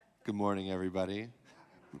Good morning, everybody.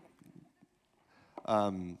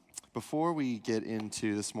 Before we get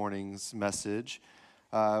into this morning's message,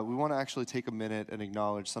 we want to actually take a minute and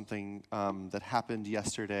acknowledge something that happened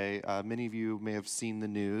yesterday. Many of you may have seen the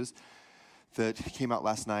news that came out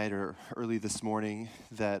last night or early this morning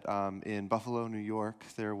that in Buffalo, New York,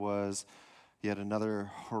 there was yet another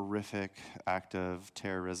horrific act of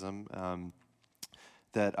terrorism.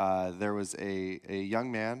 There was a young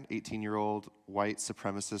man, 18-year-old white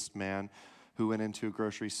supremacist man, who went into a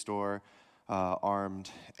grocery store armed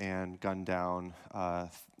and gunned down.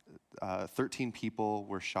 13 people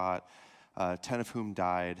were shot, 10 of whom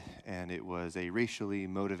died, and it was a racially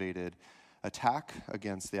motivated attack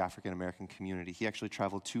against the African-American community. He actually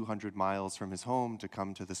traveled 200 miles from his home to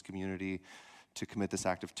come to this community to commit this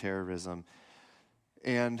act of terrorism.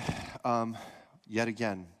 And yet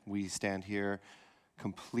again, we stand here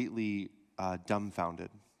completely dumbfounded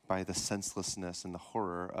by the senselessness and the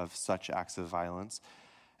horror of such acts of violence.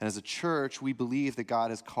 And as a church, we believe that God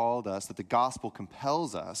has called us, that the gospel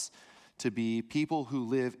compels us to be people who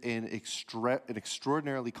live in an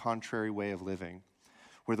extraordinarily contrary way of living,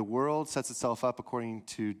 where the world sets itself up according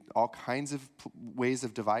to all kinds of ways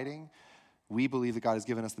of dividing. We believe that God has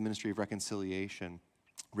given us the ministry of reconciliation,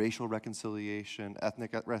 racial reconciliation,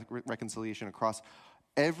 ethnic reconciliation across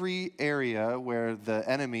every area where the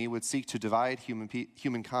enemy would seek to divide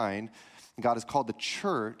humankind. God has called the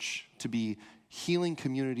church to be healing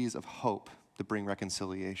communities of hope that bring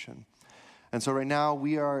reconciliation. And so right now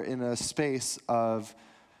we are in a space of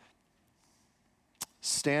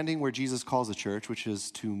standing where Jesus calls the church, which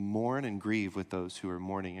is to mourn and grieve with those who are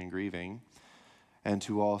mourning and grieving, and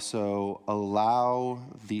to also allow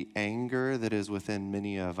the anger that is within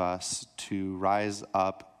many of us to rise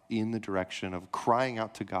up in the direction of crying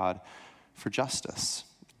out to God for justice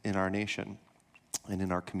in our nation and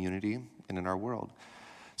in our community and in our world.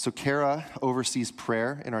 So Kara oversees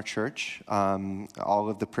prayer in our church, all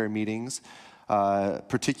of the prayer meetings,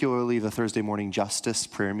 particularly the Thursday morning justice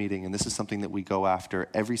prayer meeting, and this is something that we go after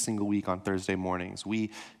every single week on Thursday mornings.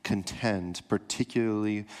 We contend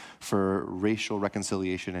particularly for racial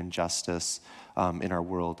reconciliation and justice in our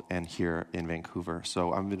world and here in Vancouver.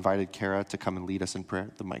 So I've invited Kara to come and lead us in prayer.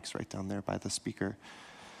 The mic's right down there by the speaker.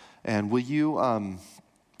 And will you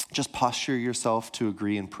just posture yourself to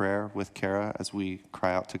agree in prayer with Kara as we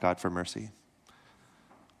cry out to God for mercy?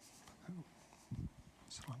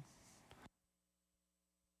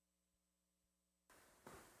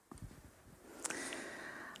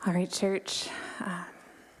 All right, church.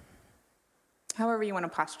 However you want to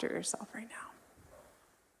posture yourself right now.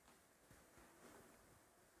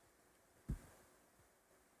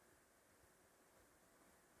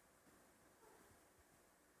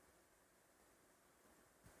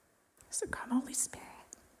 So come, Holy Spirit.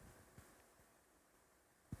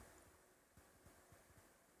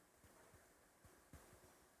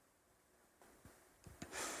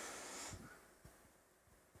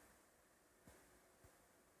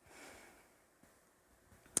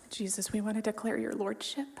 Jesus, we want to declare your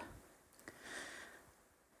lordship.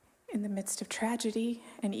 In the midst of tragedy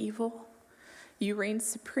and evil, you reign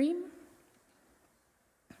supreme.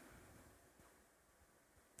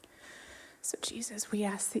 So Jesus, we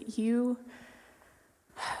ask that you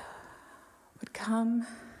would come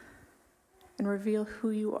and reveal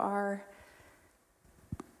who you are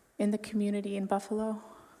in the community in Buffalo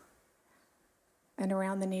and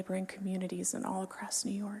around the neighboring communities and all across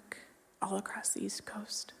New York, all across the East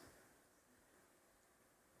Coast.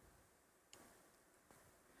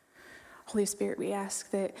 Holy Spirit, we ask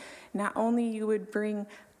that not only you would bring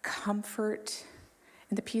comfort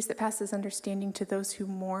and the peace that passes understanding to those who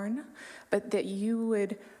mourn, but that you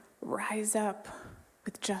would rise up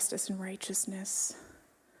with justice and righteousness.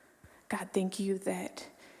 God, thank you that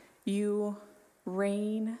you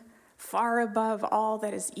reign far above all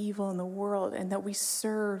that is evil in the world, and that we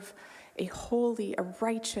serve a holy, a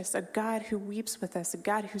righteous, a God who weeps with us, a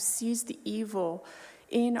God who sees the evil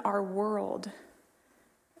in our world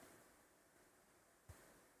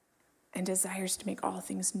and desires to make all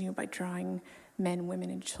things new by drawing men, women,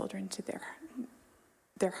 and children to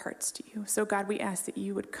their hearts to you. So God, we ask that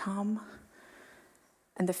you would come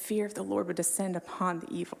and the fear of the Lord would descend upon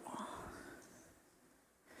the evil.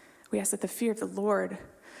 We ask that the fear of the Lord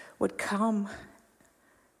would come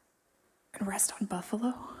and rest on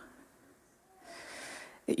Buffalo.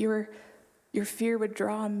 That your fear would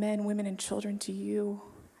draw men, women, and children to you,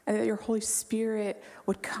 and that your Holy Spirit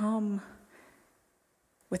would come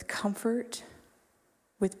with comfort,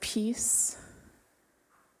 with peace,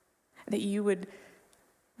 that you would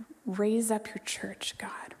raise up your church,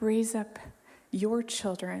 God. Raise up your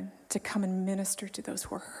children to come and minister to those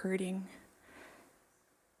who are hurting.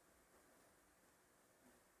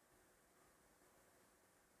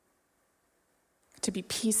 To be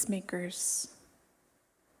peacemakers,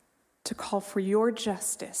 to call for your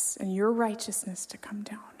justice and your righteousness to come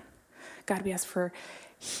down. God, we ask for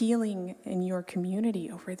healing in your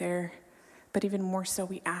community over there, but even more so,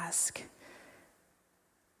 we ask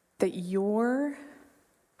that your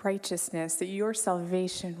righteousness, that your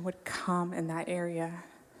salvation would come in that area.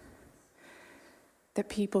 That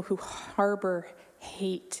people who harbor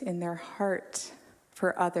hate in their heart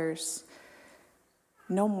for others,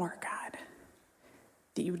 no more, God.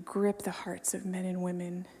 That you would grip the hearts of men and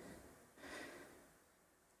women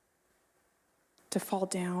to fall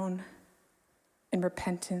down in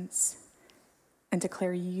repentance and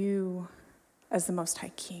declare you as the Most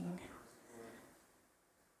High King.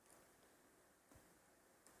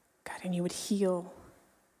 God, and you would heal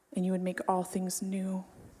and you would make all things new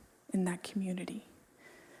in that community.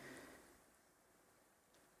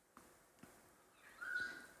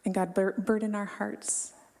 And God, burden our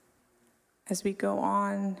hearts as we go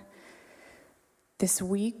on this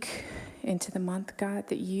week into the month, God,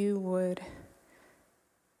 that you would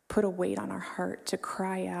put a weight on our heart to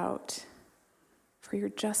cry out for your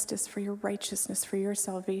justice, for your righteousness, for your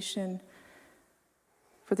salvation,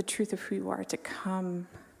 for the truth of who you are to come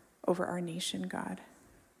over our nation, God.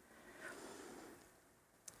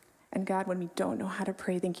 And God, when we don't know how to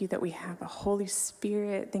pray, thank you that we have a Holy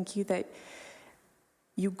Spirit. Thank you that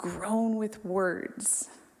you groan with words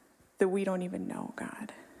that we don't even know,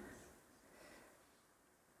 God.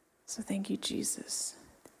 So thank you, Jesus.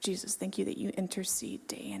 Jesus, thank you that you intercede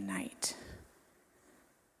day and night,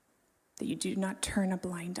 that you do not turn a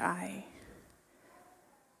blind eye.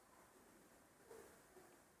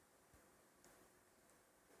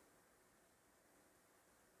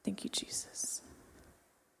 Thank you, Jesus.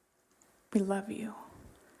 We love you.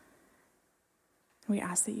 We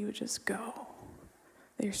ask that you would just go,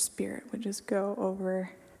 that your spirit would just go over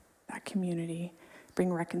that community,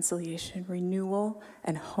 bring reconciliation, renewal,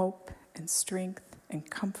 and hope, and strength, and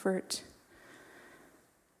comfort,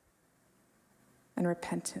 and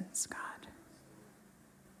repentance, God.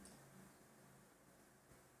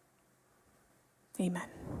 Amen.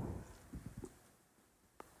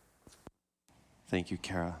 Thank you,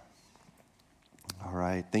 Kara. All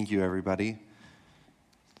right. Thank you, everybody.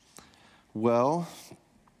 Well,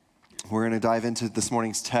 we're going to dive into this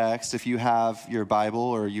morning's text. If you have your Bible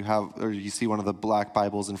or you see one of the black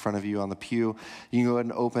Bibles in front of you on the pew, you can go ahead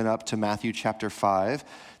and open up to Matthew chapter 5.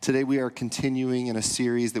 Today we are continuing in a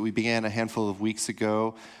series that we began a handful of weeks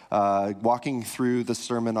ago, walking through the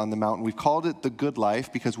Sermon on the Mount. We've called it the Good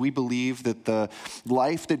Life because we believe that the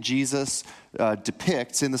life that Jesus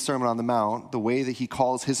depicts in the Sermon on the Mount, the way that he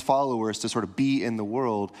calls his followers to sort of be in the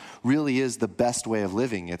world, really is the best way of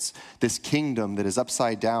living. It's this kingdom that is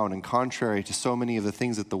upside down and contrary to so many of the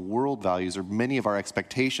things that the world values or many of our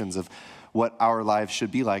expectations of what our lives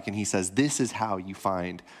should be like. And he says, this is how you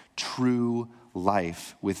find true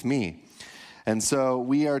life with me. And so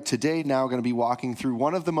we are today now going to be walking through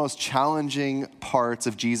one of the most challenging parts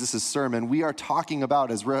of Jesus' sermon. We are talking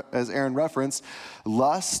about, as Aaron referenced,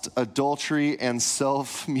 lust, adultery, and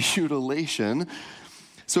self-mutilation.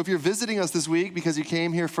 So if you're visiting us this week because you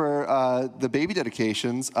came here for the baby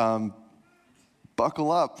dedications,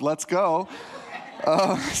 buckle up, let's go.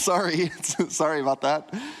 Sorry about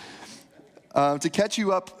that. To catch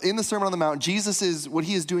you up in the Sermon on the Mount, what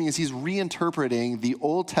he is doing is he's reinterpreting the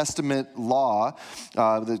Old Testament law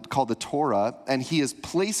called the Torah, and he is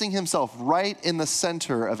placing himself right in the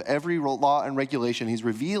center of every law and regulation. He's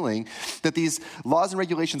revealing that these laws and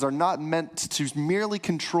regulations are not meant to merely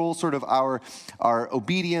control sort of our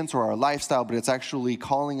obedience or our lifestyle, but it's actually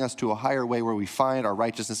calling us to a higher way where we find our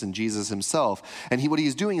righteousness in Jesus himself. And what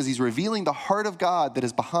he's doing is he's revealing the heart of God that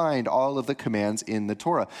is behind all of the commands in the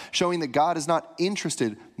Torah, showing that God is not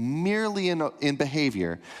interested merely in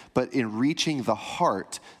behavior, but in reaching the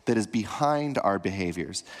heart that is behind our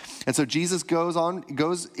behaviors. And so Jesus goes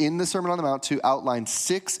in the Sermon on the Mount to outline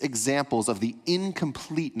 6 examples of the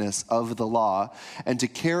incompleteness of the law and to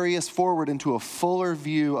carry us forward into a fuller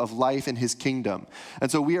view of life in his kingdom. And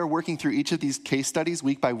so we are working through each of these case studies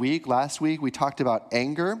week by week. Last week we talked about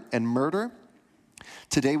anger and murder.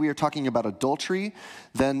 Today we are talking about adultery.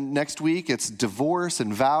 Then next week it's divorce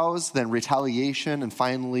and vows, then retaliation, and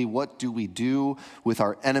finally, what do we do with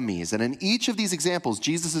our enemies? And in each of these examples,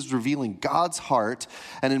 Jesus is revealing God's heart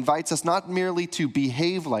and invites us not merely to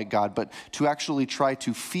behave like God, but to actually try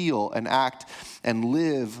to feel and act and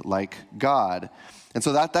live like God. And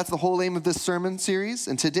so that's the whole aim of this sermon series.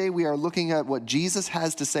 And today we are looking at what Jesus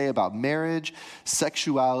has to say about marriage,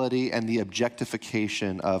 sexuality, and the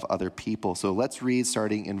objectification of other people. So let's read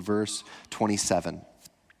starting in verse 27.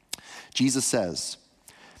 Jesus says,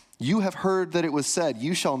 "You have heard that it was said,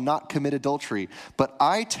 'You shall not commit adultery.' But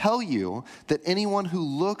I tell you that anyone who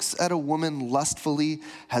looks at a woman lustfully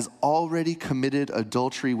has already committed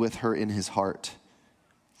adultery with her in his heart.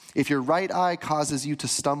 If your right eye causes you to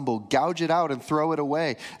stumble, gouge it out and throw it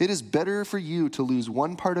away. It is better for you to lose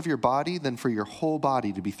one part of your body than for your whole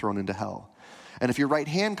body to be thrown into hell. And if your right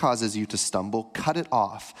hand causes you to stumble, cut it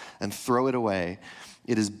off and throw it away.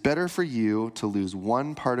 It is better for you to lose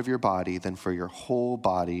one part of your body than for your whole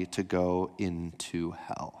body to go into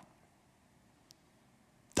hell."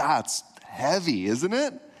 That's heavy, isn't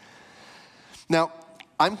it? Now,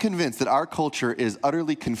 I'm convinced that our culture is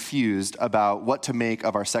utterly confused about what to make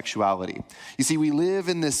of our sexuality. You see, we live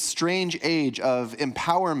in this strange age of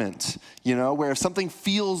empowerment, where if something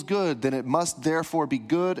feels good, then it must therefore be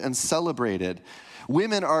good and celebrated.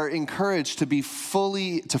 Women are encouraged to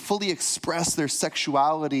fully express their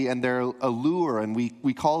sexuality and their allure, and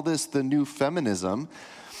we call this the new feminism.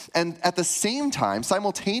 And at the same time,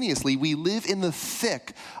 simultaneously, we live in the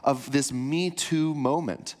thick of this Me Too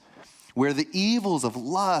moment, where the evils of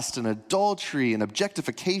lust and adultery and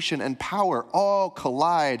objectification and power all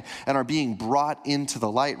collide and are being brought into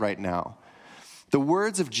the light right now. The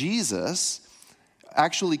words of Jesus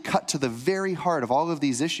actually cut to the very heart of all of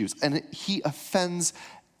these issues, and he offends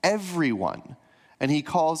everyone. And he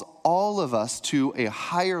calls all of us to a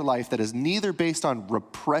higher life that is neither based on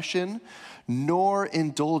repression nor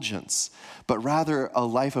indulgence, but rather a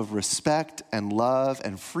life of respect and love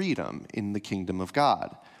and freedom in the kingdom of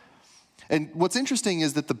God. And what's interesting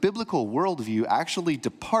is that the biblical worldview actually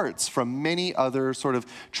departs from many other sort of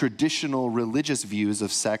traditional religious views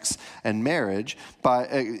of sex and marriage,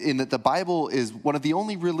 in that the Bible is one of the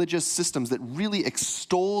only religious systems that really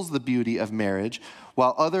extols the beauty of marriage,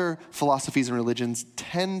 while other philosophies and religions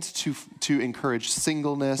tend to encourage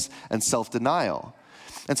singleness and self-denial.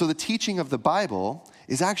 And so the teaching of the Bible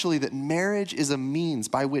is actually that marriage is a means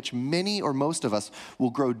by which many or most of us will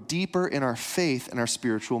grow deeper in our faith and our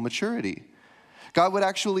spiritual maturity. God would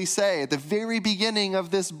actually say at the very beginning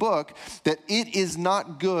of this book that it is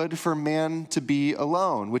not good for man to be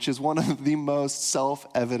alone, which is one of the most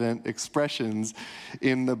self-evident expressions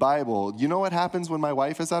in the Bible. You know what happens when my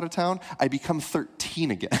wife is out of town? I become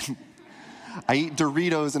 13 again. I eat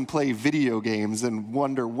Doritos and play video games and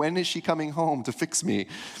wonder, when is she coming home to fix me?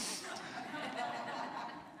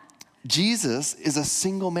 Jesus is a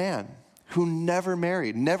single man who never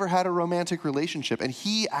married, never had a romantic relationship, and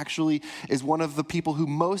he actually is one of the people who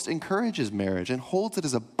most encourages marriage and holds it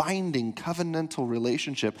as a binding covenantal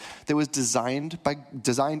relationship that was designed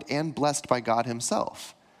and blessed by God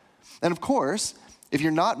himself. And of course, if you're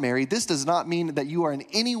not married, this does not mean that you are in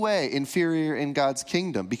any way inferior in God's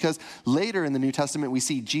kingdom, because later in the New Testament, we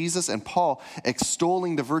see Jesus and Paul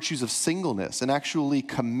extolling the virtues of singleness and actually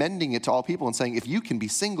commending it to all people and saying, if you can be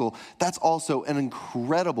single, that's also an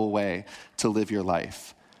incredible way to live your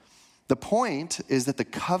life. The point is that the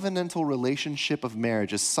covenantal relationship of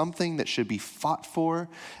marriage is something that should be fought for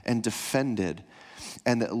and defended,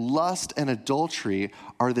 and that lust and adultery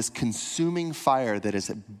are this consuming fire that is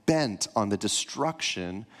bent on the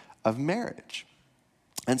destruction of marriage.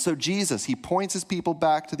 And so Jesus, he points his people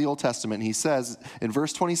back to the Old Testament, and he says in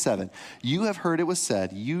verse 27, "You have heard it was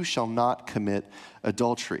said, 'You shall not commit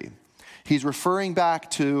adultery.'" He's referring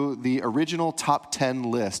back to the original top 10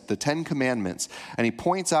 list, the 10 commandments, and he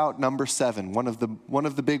points out number 7, one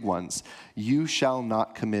of the big ones: "You shall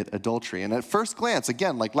not commit adultery." And at first glance,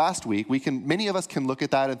 again, like last week, many of us can look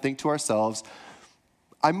at that and think to ourselves,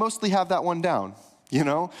 I mostly have that one down.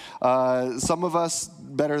 Some of us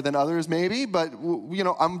better than others maybe, but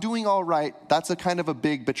I'm doing all right. That's a kind of a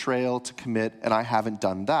big betrayal to commit, and I haven't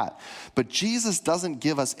done that. But Jesus doesn't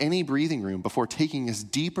give us any breathing room before taking us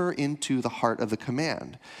deeper into the heart of the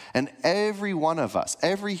command. And every one of us,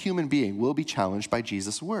 every human being, will be challenged by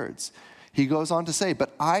Jesus' words. He goes on to say,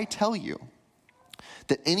 "But I tell you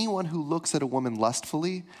that anyone who looks at a woman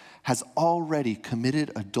lustfully has already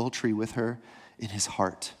committed adultery with her in his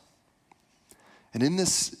heart." And in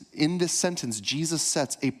this sentence, Jesus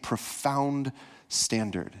sets a profound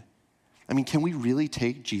standard. I mean, can we really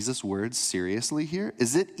take Jesus' words seriously here?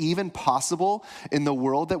 Is it even possible in the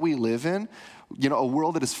world that we live in, a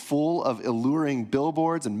world that is full of alluring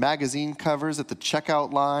billboards and magazine covers at the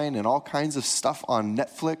checkout line and all kinds of stuff on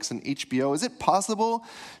Netflix and HBO? Is it possible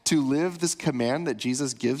to live this command that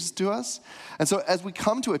Jesus gives to us? And so as we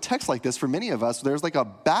come to a text like this, for many of us, there's like a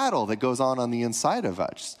battle that goes on the inside of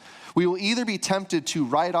us. We will either be tempted to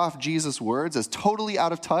write off Jesus' words as totally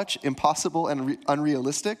out of touch, impossible, and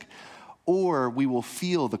unrealistic, or we will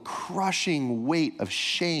feel the crushing weight of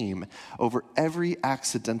shame over every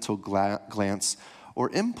accidental glance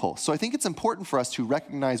or impulse. So I think it's important for us to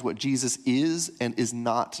recognize what Jesus is and is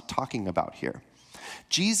not talking about here.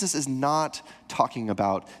 Jesus is not talking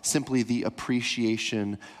about simply the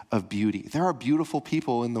appreciation of beauty. There are beautiful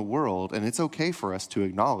people in the world, and it's okay for us to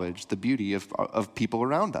acknowledge the beauty of people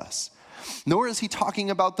around us. Nor is he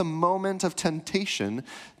talking about the moment of temptation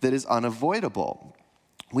that is unavoidable.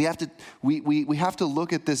 We have to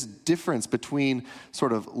look at this difference between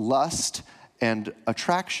sort of lust and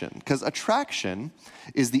attraction, because attraction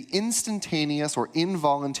is the instantaneous or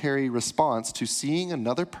involuntary response to seeing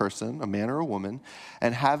another person, a man or a woman,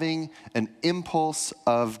 and having an impulse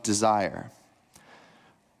of desire.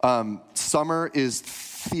 Summer is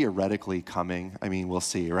theoretically coming. I mean, we'll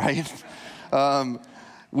see, right?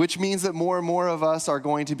 Which means that more and more of us are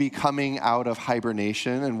going to be coming out of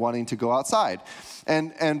hibernation and wanting to go outside.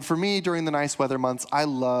 And for me, during the nice weather months, I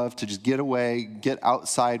love to just get away, get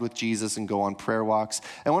outside with Jesus and go on prayer walks.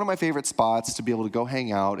 And one of my favorite spots to be able to go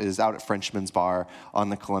hang out is out at Frenchman's Bar on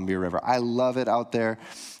the Columbia River. I love it out there.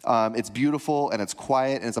 It's beautiful and it's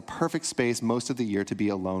quiet and it's a perfect space most of the year to be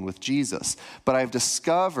alone with Jesus. But I've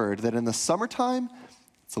discovered that in the summertime,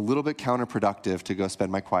 it's a little bit counterproductive to go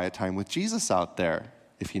spend my quiet time with Jesus out there.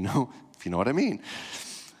 If you know what I mean.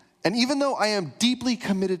 And even though I am deeply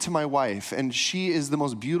committed to my wife, and she is the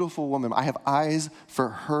most beautiful woman, I have eyes for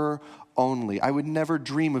her only. I would never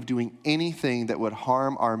dream of doing anything that would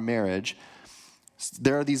harm our marriage.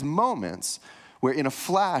 There are these moments where in a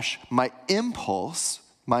flash, my impulse,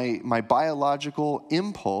 my biological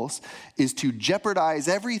impulse is to jeopardize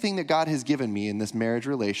everything that God has given me in this marriage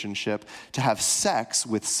relationship, to have sex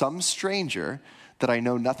with some stranger that I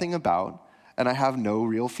know nothing about, and I have no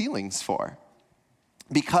real feelings for.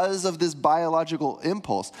 Because of this biological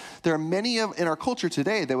impulse, there are many in our culture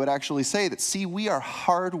today that would actually say that, see, we are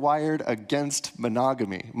hardwired against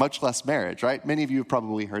monogamy, much less marriage, right? Many of you have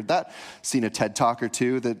probably heard that, seen a TED Talk or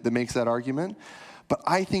two that makes that argument. But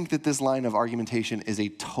I think that this line of argumentation is a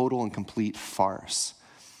total and complete farce.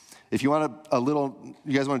 If you want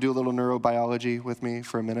you guys want to do a little neurobiology with me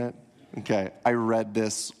for a minute? Okay, I read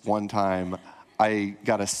this one time. I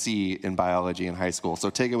got a C in biology in high school, so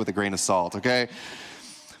take it with a grain of salt, okay?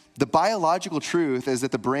 The biological truth is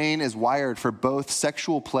that the brain is wired for both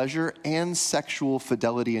sexual pleasure and sexual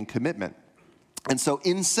fidelity and commitment. And so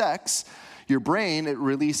in sex, your brain, it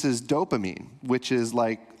releases dopamine, which is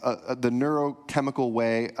like the neurochemical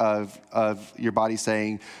way of your body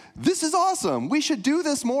saying, this is awesome, we should do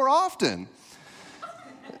this more often.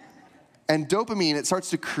 And dopamine, it starts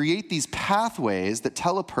to create these pathways that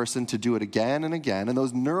tell a person to do it again and again. And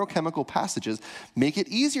those neurochemical passages make it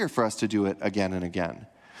easier for us to do it again and again.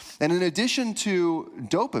 And in addition to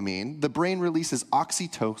dopamine, the brain releases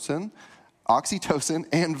oxytocin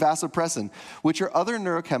and vasopressin, which are other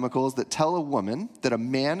neurochemicals that tell a woman that a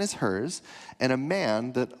man is hers and the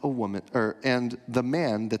man that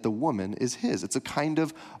the woman is his. It's a kind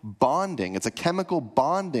of bonding. It's a chemical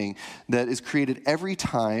bonding that is created every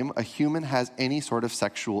time a human has any sort of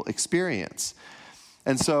sexual experience.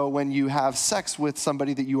 And so when you have sex with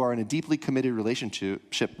somebody that you are in a deeply committed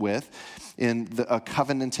relationship with, in a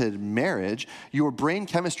covenanted marriage, your brain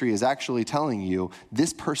chemistry is actually telling you,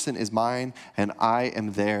 this person is mine and I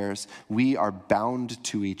am theirs. We are bound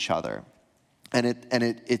to each other. And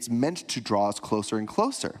it's meant to draw us closer and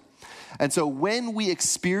closer. And so when we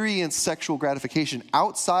experience sexual gratification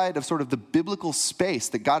outside of sort of the biblical space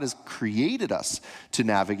that God has created us to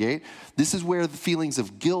navigate, this is where the feelings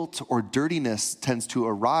of guilt or dirtiness tends to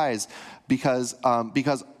arise because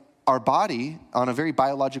our body, on a very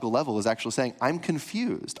biological level, is actually saying, I'm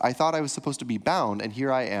confused. I thought I was supposed to be bound, and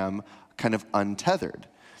here I am kind of untethered,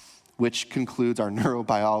 which concludes our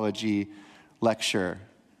neurobiology lecture.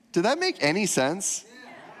 Did that make any sense?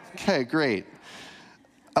 Okay, great.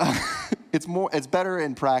 It's better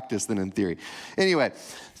in practice than in theory. Anyway,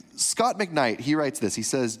 Scott McKnight, he writes this. He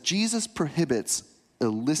says, Jesus prohibits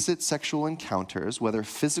illicit sexual encounters, whether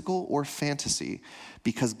physical or fantasy,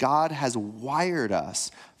 because God has wired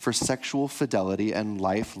us for sexual fidelity and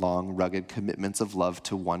lifelong rugged commitments of love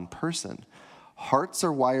to one person. Hearts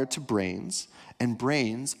are wired to brains, and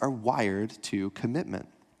brains are wired to commitment.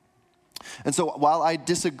 And so while I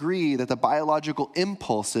disagree that the biological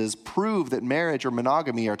impulses prove that marriage or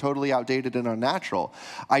monogamy are totally outdated and unnatural,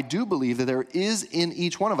 I do believe that there is in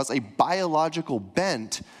each one of us a biological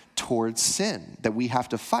bent towards sin that we have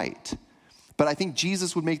to fight. But I think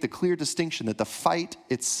Jesus would make the clear distinction that the fight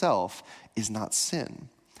itself is not sin.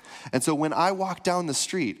 And so when I walk down the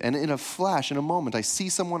street and in a flash, in a moment, I see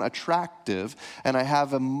someone attractive and I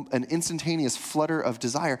have an instantaneous flutter of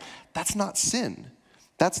desire, that's not sin.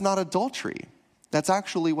 That's not adultery. That's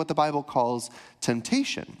actually what the Bible calls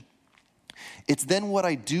temptation. It's then what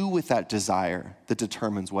I do with that desire that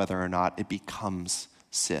determines whether or not it becomes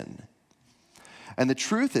sin. And the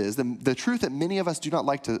truth is, the truth that many of us do not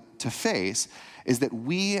like to face is that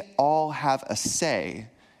we all have a say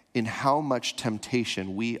in how much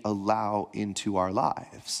temptation we allow into our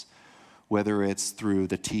lives, whether it's through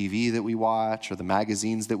the TV that we watch or the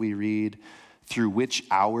magazines that we read, through which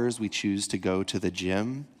hours we choose to go to the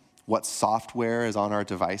gym, what software is on our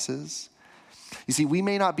devices. You see, we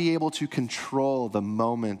may not be able to control the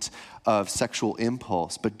moment of sexual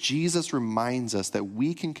impulse, but Jesus reminds us that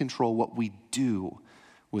we can control what we do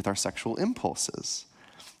with our sexual impulses.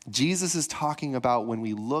 Jesus is talking about when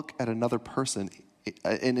we look at another person,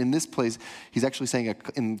 and in this place, he's actually saying,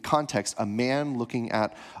 in context, a man looking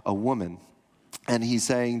at a woman. And he's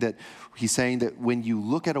saying that when you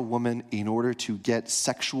look at a woman in order to get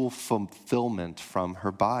sexual fulfillment from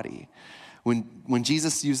her body, when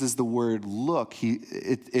Jesus uses the word look,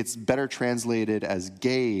 it's better translated as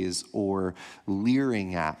gaze or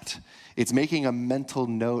leering at. It's making a mental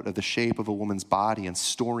note of the shape of a woman's body and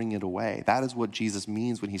storing it away. That is what Jesus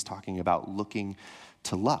means when he's talking about looking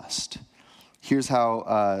to lust. Here's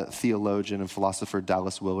how theologian and philosopher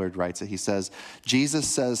Dallas Willard writes it. He says, Jesus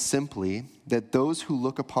says simply that those who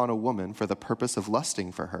look upon a woman for the purpose of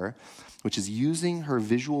lusting for her, which is using her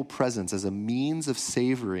visual presence as a means of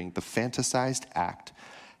savoring the fantasized act,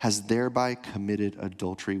 has thereby committed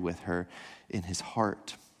adultery with her in his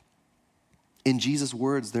heart. In Jesus'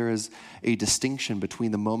 words, there is a distinction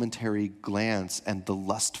between the momentary glance and the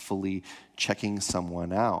lustfully checking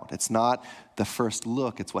someone out. It's not the first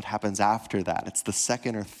look, it's what happens after that. It's the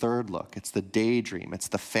second or third look. It's the daydream. It's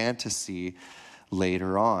the fantasy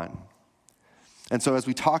later on. And so as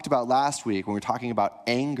we talked about last week, when we were talking about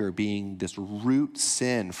anger being this root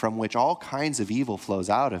sin from which all kinds of evil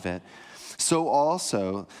flows out of it, so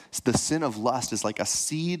also the sin of lust is like a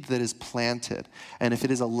seed that is planted. And if it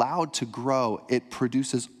is allowed to grow, it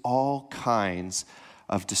produces all kinds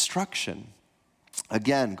of destruction.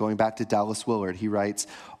 Again, going back to Dallas Willard, he writes,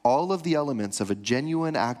 all of the elements of a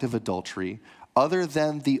genuine act of adultery, other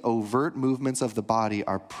than the overt movements of the body,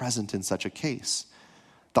 are present in such a case.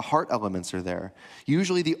 The heart elements are there.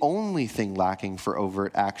 Usually the only thing lacking for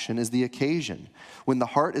overt action is the occasion. When the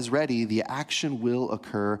heart is ready, the action will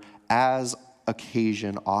occur as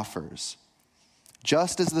occasion offers.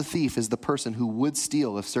 Just as the thief is the person who would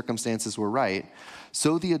steal if circumstances were right,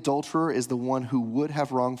 so the adulterer is the one who would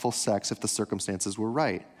have wrongful sex if the circumstances were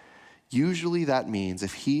right. Usually that means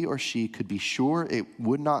if he or she could be sure it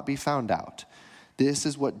would not be found out. This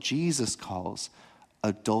is what Jesus calls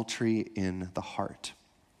adultery in the heart.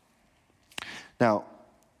 Now,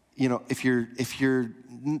 you know, if you're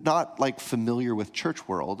not like familiar with church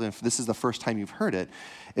world, and if this is the first time you've heard it,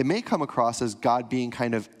 it may come across as God being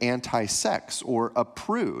kind of anti-sex or a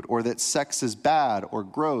prude, or that sex is bad or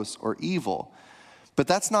gross or evil. But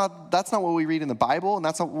that's not what we read in the Bible, and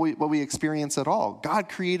that's not what we experience at all. God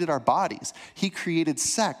created our bodies. He created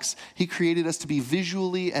sex. He created us to be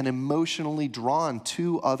visually and emotionally drawn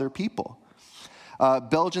to other people.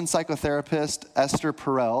 Belgian psychotherapist Esther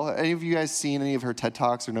Perel. Any of you guys seen any of her TED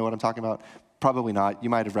Talks or know what I'm talking about? Probably not. You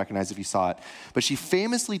might have recognized if you saw it. But she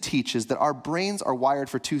famously teaches that our brains are wired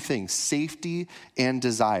for two things, safety and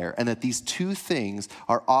desire, and that these two things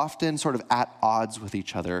are often sort of at odds with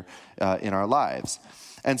each other in our lives.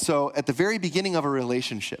 And so at the very beginning of a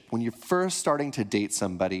relationship, when you're first starting to date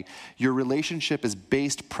somebody, your relationship is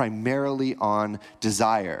based primarily on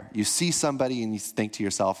desire. You see somebody and you think to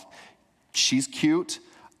yourself, she's cute.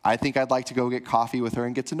 I think I'd like to go get coffee with her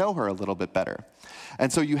and get to know her a little bit better.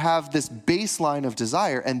 And so you have this baseline of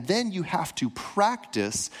desire, and then you have to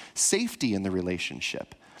practice safety in the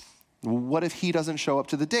relationship. What if he doesn't show up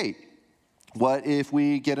to the date? What if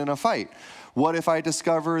we get in a fight? What if I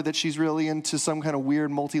discover that she's really into some kind of weird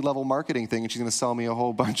multi-level marketing thing and she's going to sell me a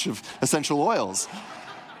whole bunch of essential oils?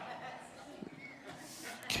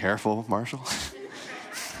 Careful, Marshall.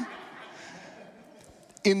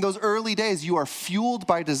 in those early days, you are fueled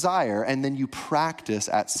by desire and then you practice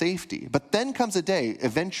at safety. But then comes a day,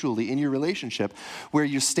 eventually, in your relationship where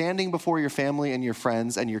you're standing before your family and your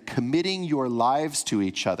friends and you're committing your lives to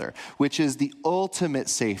each other, which is the ultimate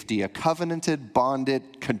safety, a covenanted,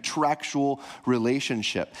 bonded, contractual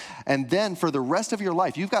relationship. And then for the rest of your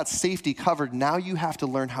life, you've got safety covered. Now you have to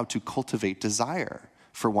learn how to cultivate desire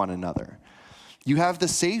for one another. You have the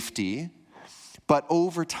safety, but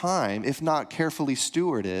over time, if not carefully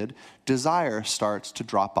stewarded, desire starts to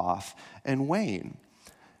drop off and wane.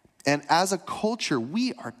 And as a culture,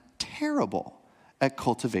 we are terrible at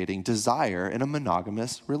cultivating desire in a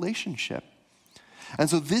monogamous relationship. And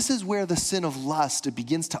so this is where the sin of lust, it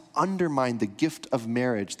begins to undermine the gift of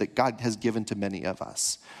marriage that God has given to many of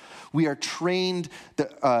us. We are trained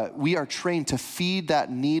to feed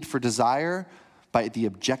that need for desire by the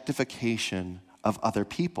objectification of other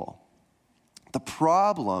people. The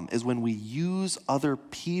problem is when we use other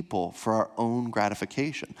people for our own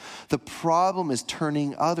gratification. The problem is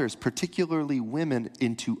turning others, particularly women,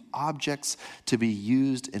 into objects to be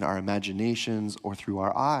used in our imaginations or through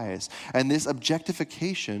our eyes. And this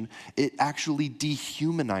objectification, it actually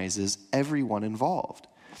dehumanizes everyone involved.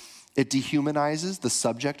 It dehumanizes the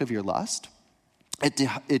subject of your lust. It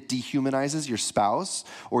dehumanizes your spouse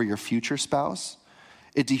or your future spouse.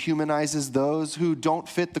 It dehumanizes those who don't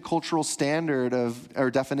fit the cultural standard of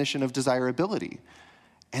or definition of desirability.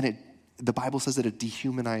 And the Bible says that it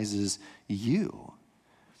dehumanizes you.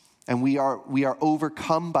 And we are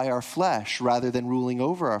overcome by our flesh rather than ruling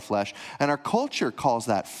over our flesh. And our culture calls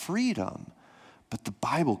that freedom, but the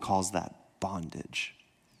Bible calls that bondage.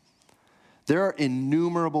 There are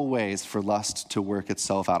innumerable ways for lust to work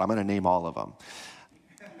itself out. I'm going to name all of them.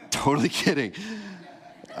 Totally kidding.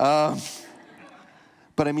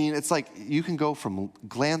 But I mean, it's like you can go from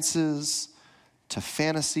glances to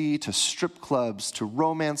fantasy to strip clubs to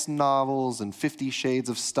romance novels and 50 Shades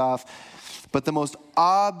of stuff. But the most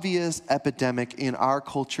obvious epidemic in our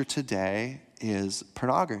culture today is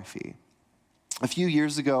pornography. A few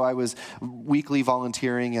years ago, I was weekly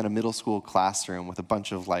volunteering in a middle school classroom with a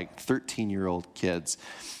bunch of 13-year-old kids.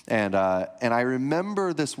 And I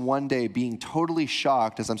remember this one day being totally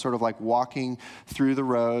shocked as I'm sort of walking through the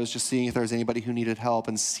rows, just seeing if there was anybody who needed help,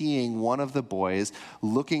 and seeing one of the boys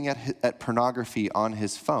looking at pornography on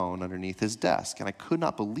his phone underneath his desk. And I could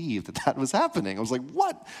not believe that was happening. I was like,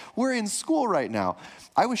 what? We're in school right now.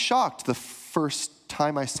 I was shocked the first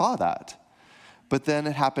time I saw that. But then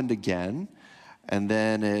it happened again. And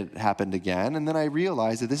then it happened again, and then I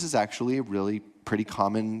realized that this is actually a really pretty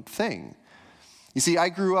common thing. You see, I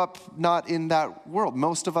grew up not in that world.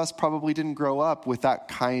 Most of us probably didn't grow up with that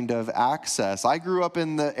kind of access. I grew up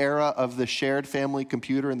in the era of the shared family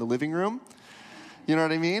computer in the living room. You know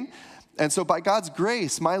what I mean? And so by God's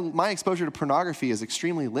grace, my exposure to pornography is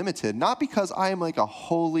extremely limited, not because I am a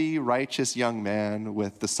holy, righteous young man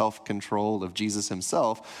with the self-control of Jesus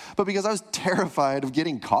himself, but because I was terrified of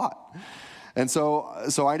getting caught. And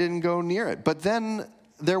so I didn't go near it. But then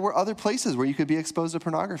there were other places where you could be exposed to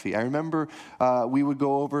pornography. I remember we would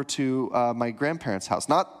go over to my grandparents' house.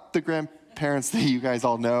 Not the grandparents that you guys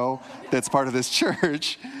all know that's part of this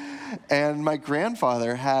church. And my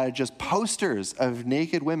grandfather had just posters of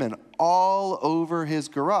naked women all over his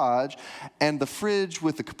garage. And the fridge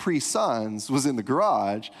with the Capri Suns was in the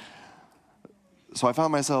garage. So I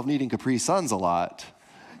found myself needing Capri Suns a lot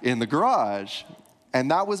in the garage. And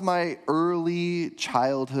that was my early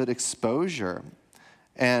childhood exposure.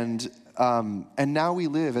 And now we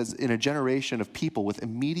live in a generation of people with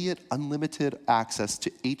immediate, unlimited access to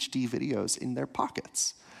HD videos in their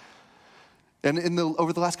pockets. And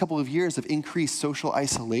over the last couple of years of increased social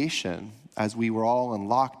isolation, as we were all in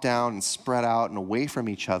lockdown and spread out and away from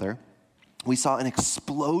each other, we saw an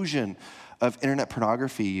explosion of internet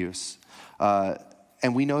pornography use.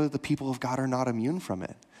 And we know that the people of God are not immune from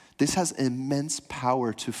it. This has immense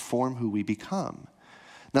power to form who we become.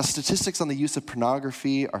 Now, statistics on the use of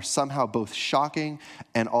pornography are somehow both shocking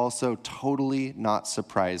and also totally not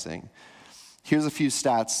surprising. Here's a few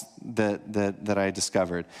stats that I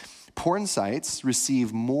discovered. Porn sites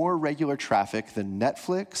receive more regular traffic than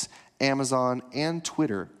Netflix, Amazon, and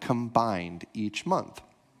Twitter combined each month.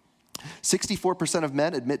 64% of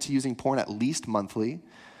men admit to using porn at least monthly.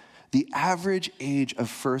 The average age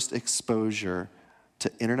of first exposure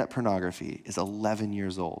to internet pornography is 11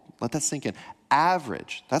 years old. Let that sink in.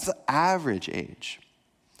 Average. That's the average age.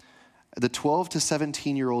 The 12 to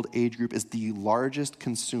 17-year-old age group is the largest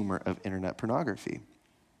consumer of internet pornography.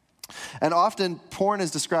 And often, porn is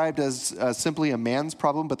described as simply a man's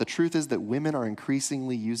problem, but the truth is that women are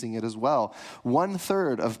increasingly using it as well.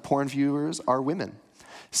 1/3 of porn viewers are women.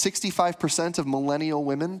 65% of millennial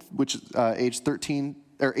women, which age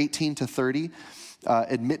 18 to 30,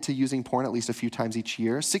 admit to using porn at least a few times each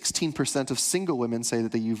year. 16% of single women say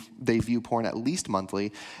that they view porn at least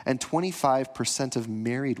monthly, and 25% of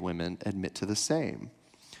married women admit to the same.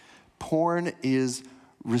 Porn is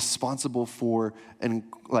responsible for an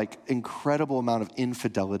incredible amount of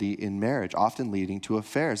infidelity in marriage, often leading to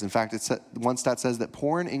affairs. In fact, one stat says that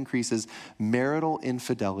porn increases marital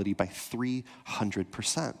infidelity by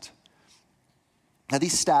 300%. Now,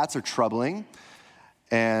 these stats are troubling.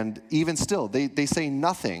 And even still, they say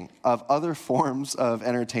nothing of other forms of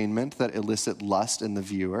entertainment that elicit lust in the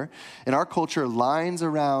viewer. In our culture, lines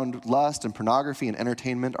around lust and pornography and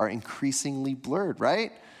entertainment are increasingly blurred,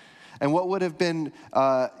 right? And what would have been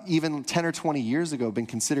even 10 or 20 years ago been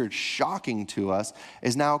considered shocking to us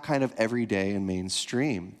is now kind of everyday and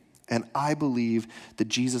mainstream. And I believe that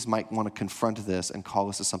Jesus might want to confront this and call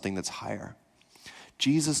us to something that's higher.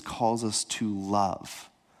 Jesus calls us to love,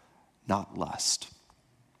 not lust.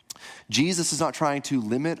 Jesus is not trying to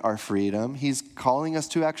limit our freedom. He's calling us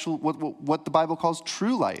to actual what the Bible calls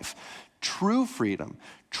true life, true freedom,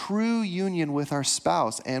 true union with our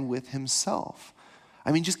spouse and with himself.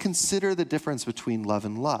 I mean, just consider the difference between love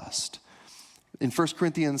and lust. In 1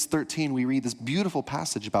 Corinthians 13, we read this beautiful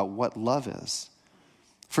passage about what love is.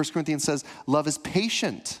 1 Corinthians says, love is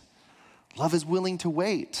patient. Love is willing to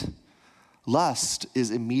wait. Lust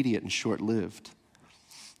is immediate and short-lived.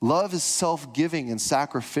 Love is self-giving and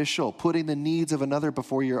sacrificial, putting the needs of another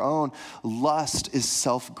before your own. Lust is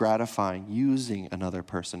self-gratifying, using another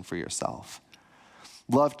person for yourself.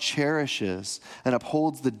 Love cherishes and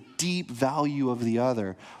upholds the deep value of the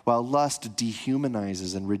other, while lust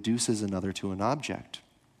dehumanizes and reduces another to an object.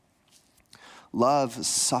 Love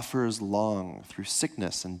suffers long through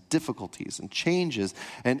sickness and difficulties and changes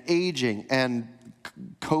and aging and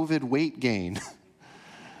COVID weight gain.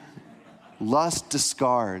 Lust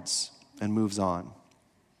discards and moves on.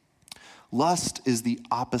 Lust is the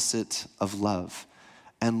opposite of love,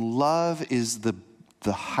 and love is the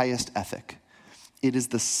highest ethic. It is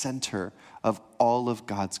the center of all of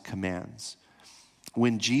God's commands.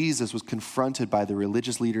 When Jesus was confronted by the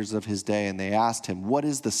religious leaders of his day and they asked him, what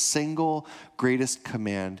is the single greatest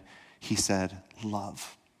command? He said,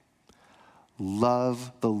 love.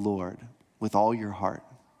 Love the Lord with all your heart.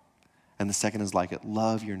 And the second is like it,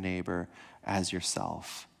 love your neighbor as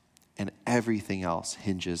yourself. And everything else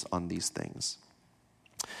hinges on these things.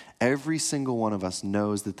 Every single one of us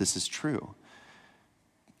knows that this is true.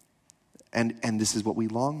 And this is what we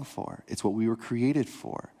long for. It's what we were created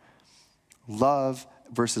for. Love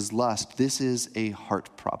versus lust, this is a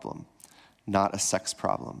heart problem, not a sex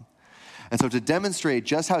problem. And so to demonstrate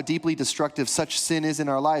just how deeply destructive such sin is in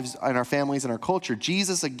our lives, in our families, in our culture,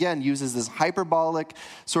 Jesus again uses this hyperbolic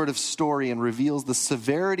sort of story and reveals the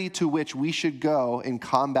severity to which we should go in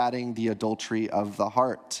combating the adultery of the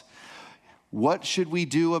heart. What should we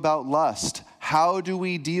do about lust? How do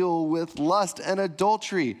we deal with lust and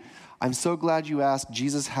adultery? I'm so glad you asked.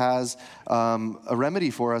 Jesus has a remedy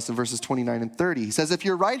for us in verses 29 and 30. He says, if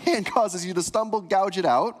your right hand causes you to stumble, gouge it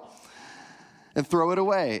out and throw it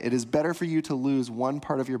away. It is better for you to lose one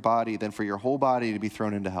part of your body than for your whole body to be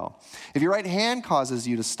thrown into hell. If your right hand causes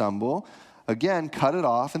you to stumble, again, cut it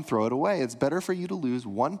off and throw it away. It's better for you to lose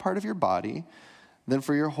one part of your body than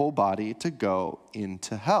for your whole body to go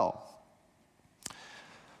into hell.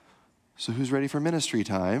 So who's ready for ministry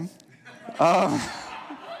time?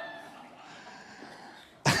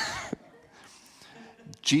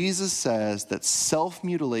 Jesus says that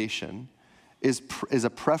self-mutilation is a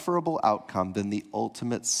preferable outcome than the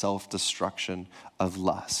ultimate self-destruction of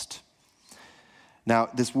lust. Now,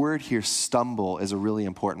 this word here, stumble, is a really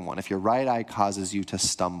important one. If your right eye causes you to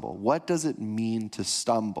stumble, what does it mean to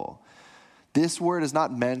stumble? This word is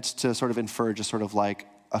not meant to sort of infer just sort of like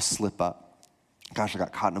a slip up. Gosh, I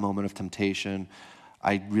got caught in a moment of temptation.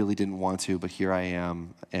 I really didn't want to, but here I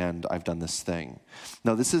am, and I've done this thing.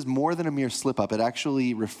 No, this is more than a mere slip-up. It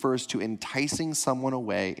actually refers to enticing someone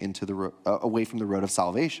away away from the road of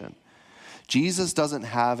salvation. Jesus doesn't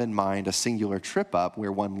have in mind a singular trip-up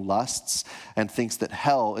where one lusts and thinks that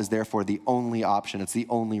hell is therefore the only option, it's the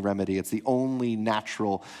only remedy, it's the only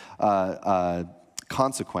natural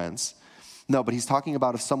consequence. No, but he's talking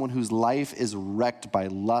about of someone whose life is wrecked by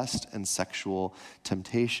lust and sexual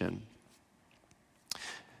temptation.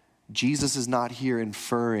 Jesus is not here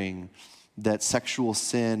inferring that sexual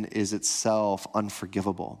sin is itself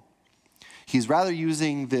unforgivable. He's rather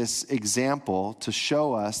using this example to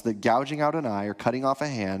show us that gouging out an eye or cutting off a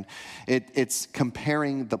hand, it's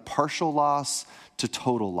comparing the partial loss to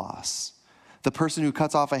total loss. The person who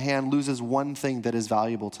cuts off a hand loses one thing that is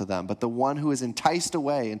valuable to them, but the one who is enticed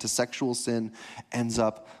away into sexual sin ends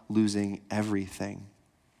up losing everything.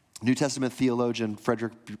 New Testament theologian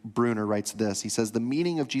Frederick Bruner writes this. He says, the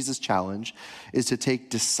meaning of Jesus' challenge is to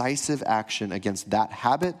take decisive action against that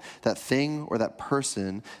habit, that thing, or that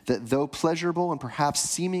person that, though pleasurable and perhaps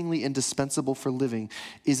seemingly indispensable for living,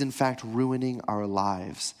 is in fact ruining our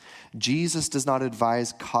lives. Jesus does not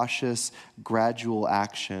advise cautious, gradual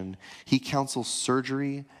action. He counsels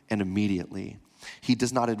surgery and immediately. He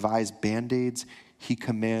does not advise band-aids. He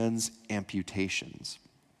commands amputations.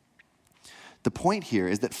 The point here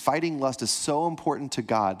is that fighting lust is so important to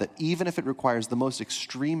God that even if it requires the most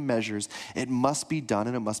extreme measures, it must be done,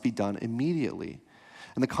 and it must be done immediately.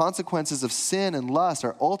 And the consequences of sin and lust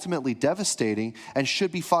are ultimately devastating and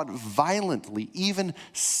should be fought violently, even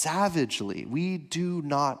savagely. We do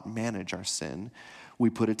not manage our sin.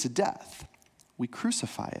 We put it to death. We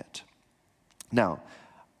crucify it. Now,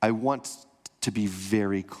 I want to be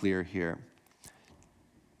very clear here.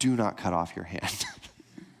 Do not cut off your hand.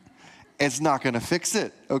 It's not going to fix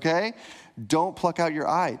it, okay? Don't pluck out your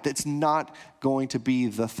eye. That's not going to be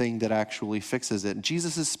the thing that actually fixes it.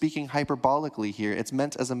 Jesus is speaking hyperbolically here. It's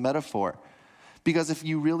meant as a metaphor. Because if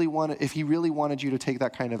he really wanted you to take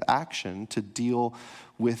that kind of action to deal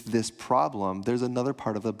with this problem, there's another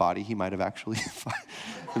part of the body he might have actually...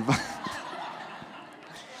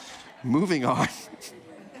 Moving on.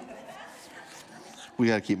 We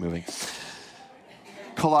got to keep moving.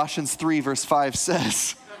 Colossians 3 verse 5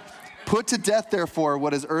 says... Put to death, therefore,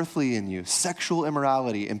 what is earthly in you, sexual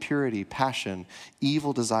immorality, impurity, passion,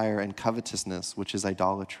 evil desire, and covetousness, which is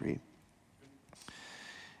idolatry.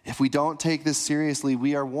 If we don't take this seriously,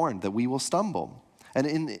 we are warned that we will stumble. And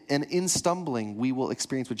in stumbling, we will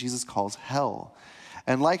experience what Jesus calls hell.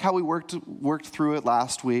 And like how we worked through it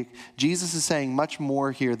last week, Jesus is saying much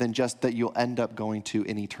more here than just that you'll end up going to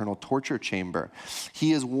an eternal torture chamber.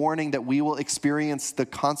 He is warning that we will experience the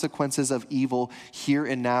consequences of evil here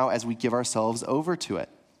and now as we give ourselves over to it.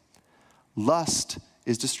 Lust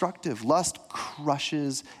is destructive. Lust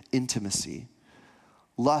crushes intimacy.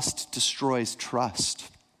 Lust destroys trust.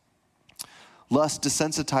 Lust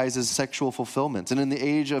desensitizes sexual fulfillment. And in the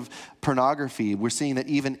age of pornography, we're seeing that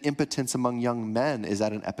even impotence among young men is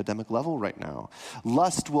at an epidemic level right now.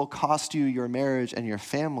 Lust will cost you your marriage and your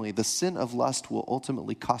family. The sin of lust will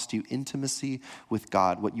ultimately cost you intimacy with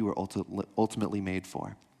God, what you were ultimately made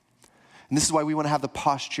for. And this is why we want to have the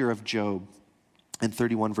posture of Job. In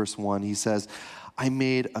 31 verse 1, he says, I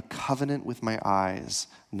made a covenant with my eyes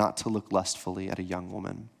not to look lustfully at a young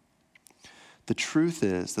woman. The truth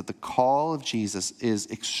is that the call of Jesus is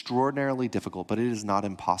extraordinarily difficult, but it is not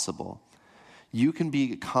impossible. You can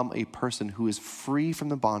become a person who is free from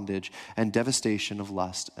the bondage and devastation of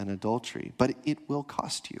lust and adultery, but it will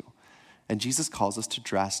cost you. And Jesus calls us to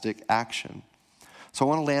drastic action. So I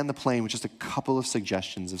want to land the plane with just a couple of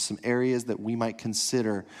suggestions of some areas that we might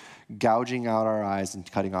consider gouging out our eyes and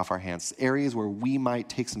cutting off our hands. Areas where we might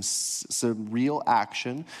take some real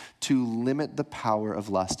action to limit the power of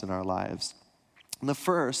lust in our lives. And the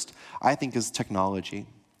first, I think, is technology.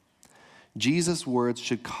 Jesus' words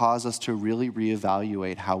should cause us to really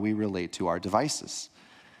reevaluate how we relate to our devices.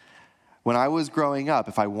 When I was growing up,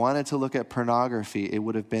 if I wanted to look at pornography, it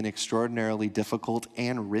would have been extraordinarily difficult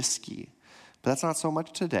and risky. But that's not so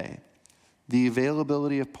much today. The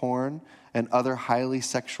availability of porn and other highly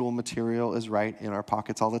sexual material is right in our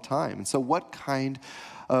pockets all the time. And so what kind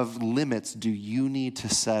of limits do you need to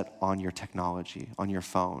set on your technology, on your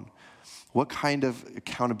phone? What kind of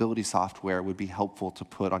accountability software would be helpful to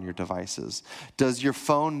put on your devices? Does your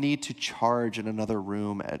phone need to charge in another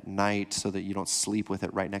room at night so that you don't sleep with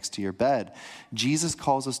it right next to your bed? Jesus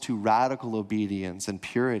calls us to radical obedience and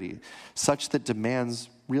purity, such that demands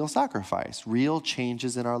real sacrifice, real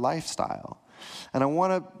changes in our lifestyle. And I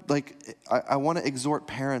want to exhort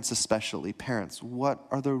parents especially. Parents, what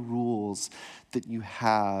are the rules that you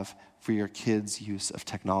have for your kids' use of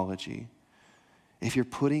technology? If you're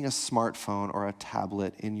putting a smartphone or a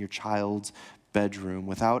tablet in your child's bedroom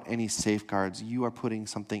without any safeguards, you are putting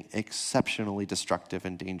something exceptionally destructive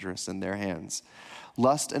and dangerous in their hands.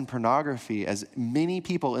 Lust and pornography, as many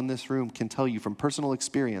people in this room can tell you from personal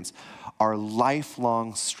experience, are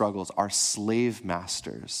lifelong struggles, are slave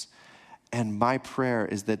masters. And my prayer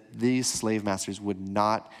is that these slave masters would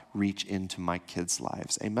not reach into my kids'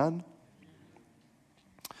 lives. Amen?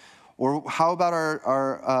 Or how about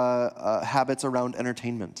our habits around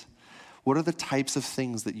entertainment? What are the types of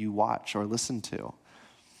things that you watch or listen to?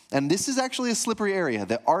 And this is actually a slippery area.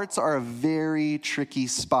 The arts are a very tricky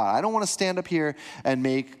spot. I don't want to stand up here and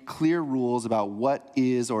make clear rules about what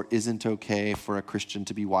is or isn't okay for a Christian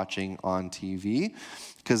to be watching on TV,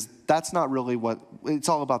 because that's not really it's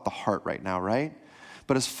all about the heart right now, right?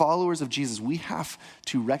 But as followers of Jesus, we have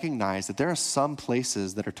to recognize that there are some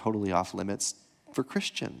places that are totally off limits for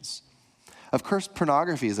Christians. Of course,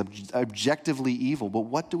 pornography is objectively evil, but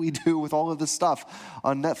what do we do with all of this stuff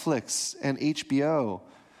on Netflix and HBO?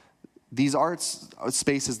 These arts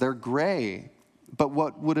spaces, they're gray, but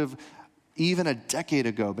what would have even a decade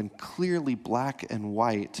ago been clearly black and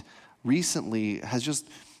white recently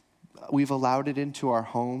we've allowed it into our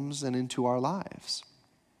homes and into our lives.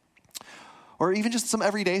 Or even just some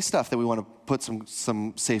everyday stuff that we want to put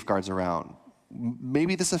some safeguards around.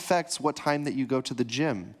 Maybe this affects what time that you go to the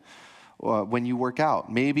gym when you work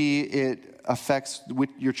out. Maybe it affects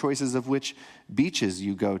your choices of which beaches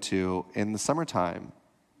you go to in the summertime.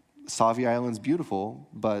 Sauvie Island's beautiful,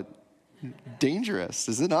 but dangerous,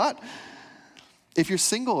 is it not? If you're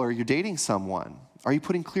single or you're dating someone, are you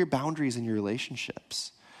putting clear boundaries in your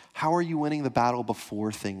relationships? How are you winning the battle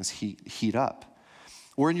before things heat up?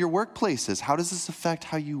 Or in your workplaces, how does this affect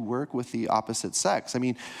how you work with the opposite sex? I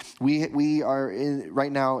mean, we are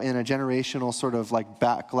right now in a generational sort of like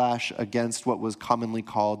backlash against what was commonly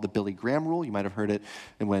called the Billy Graham rule. You might have heard it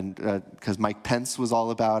because Mike Pence was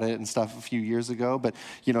all about it and stuff a few years ago. But,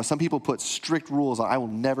 some people put strict rules on, I will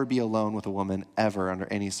never be alone with a woman ever under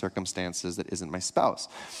any circumstances that isn't my spouse.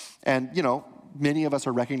 And, many of us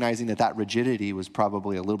are recognizing that rigidity was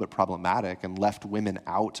probably a little bit problematic and left women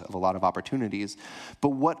out of a lot of opportunities.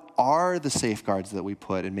 But what are the safeguards that we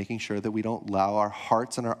put in making sure that we don't allow our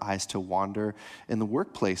hearts and our eyes to wander in the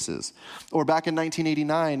workplaces? Or back in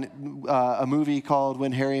 1989, a movie called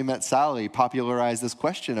When Harry Met Sally popularized this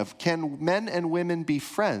question of, can men and women be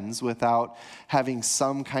friends without having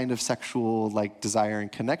some kind of sexual desire and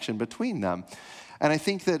connection between them? And I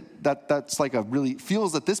think that's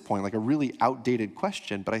feels at this point like a really outdated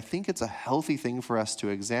question, but I think it's a healthy thing for us to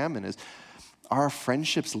examine is, are our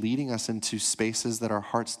friendships leading us into spaces that our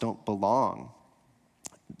hearts don't belong?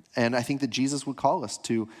 And I think that Jesus would call us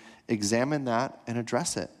to examine that and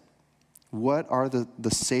address it. What are the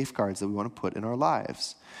safeguards that we want to put in our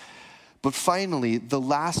lives? But finally, the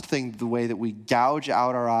last thing, the way that we gouge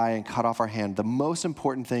out our eye and cut off our hand, the most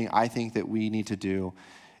important thing I think that we need to do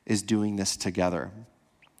is doing this together,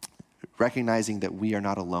 recognizing that we are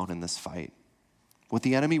not alone in this fight. What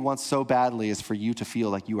the enemy wants so badly is for you to feel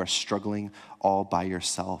like you are struggling all by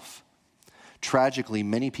yourself. Tragically,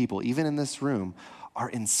 many people, even in this room,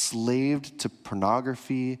 are enslaved to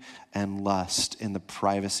pornography and lust in the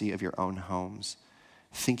privacy of your own homes,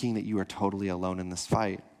 thinking that you are totally alone in this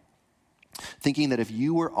fight. Thinking that if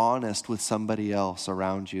you were honest with somebody else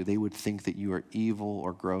around you, they would think that you are evil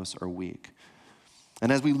or gross or weak.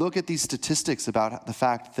 And as we look at these statistics about the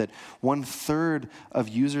fact that 1/3 of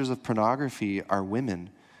users of pornography are women,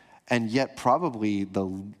 and yet probably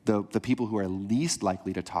the people who are least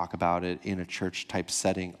likely to talk about it in a church-type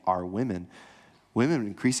setting are women, women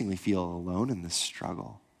increasingly feel alone in this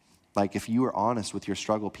struggle. Like if you were honest with your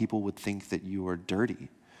struggle, people would think that you are dirty.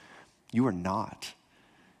 You are not.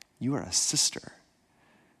 You are a sister.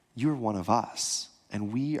 You are one of us,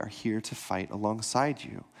 and we are here to fight alongside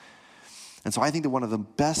you. And so I think that one of the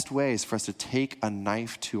best ways for us to take a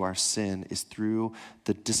knife to our sin is through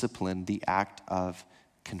the discipline, the act of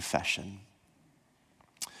confession.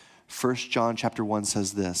 1 John chapter 1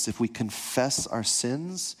 says this, if we confess our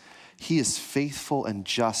sins, he is faithful and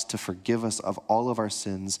just to forgive us of all of our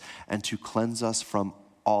sins and to cleanse us from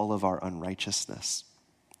all of our unrighteousness.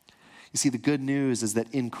 You see, the good news is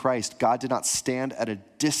that in Christ, God did not stand at a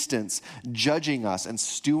distance judging us and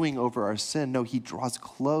stewing over our sin. No, he draws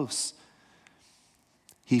close.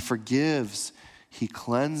 He forgives, he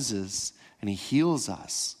cleanses, and he heals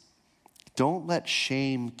us. Don't let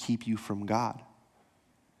shame keep you from God.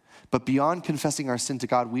 But beyond confessing our sin to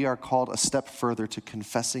God, we are called a step further to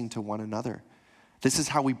confessing to one another. This is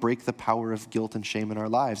how we break the power of guilt and shame in our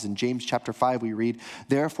lives. In James chapter 5, we read,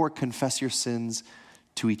 therefore confess your sins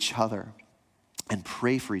to each other and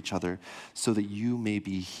pray for each other so that you may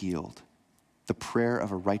be healed. The prayer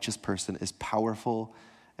of a righteous person is powerful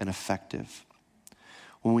and effective.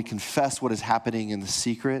 When we confess what is happening in the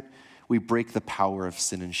secret, we break the power of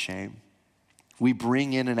sin and shame. We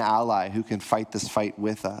bring in an ally who can fight this fight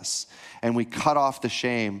with us. And we cut off the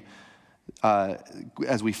shame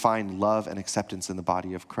as we find love and acceptance in the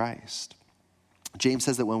body of Christ. James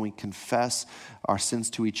says that when we confess our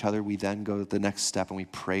sins to each other, we then go to the next step and we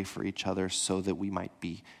pray for each other so that we might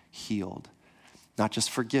be healed. Not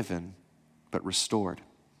just forgiven, but restored.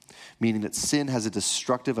 meaning that sin has a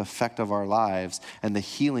destructive effect of our lives, and the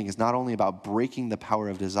healing is not only about breaking the power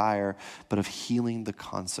of desire, but of healing the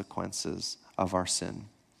consequences of our sin.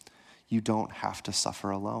 You don't have to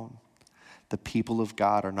suffer alone. The people of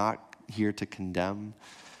God are not here to condemn,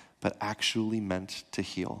 but actually meant to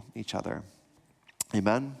heal each other.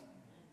 Amen?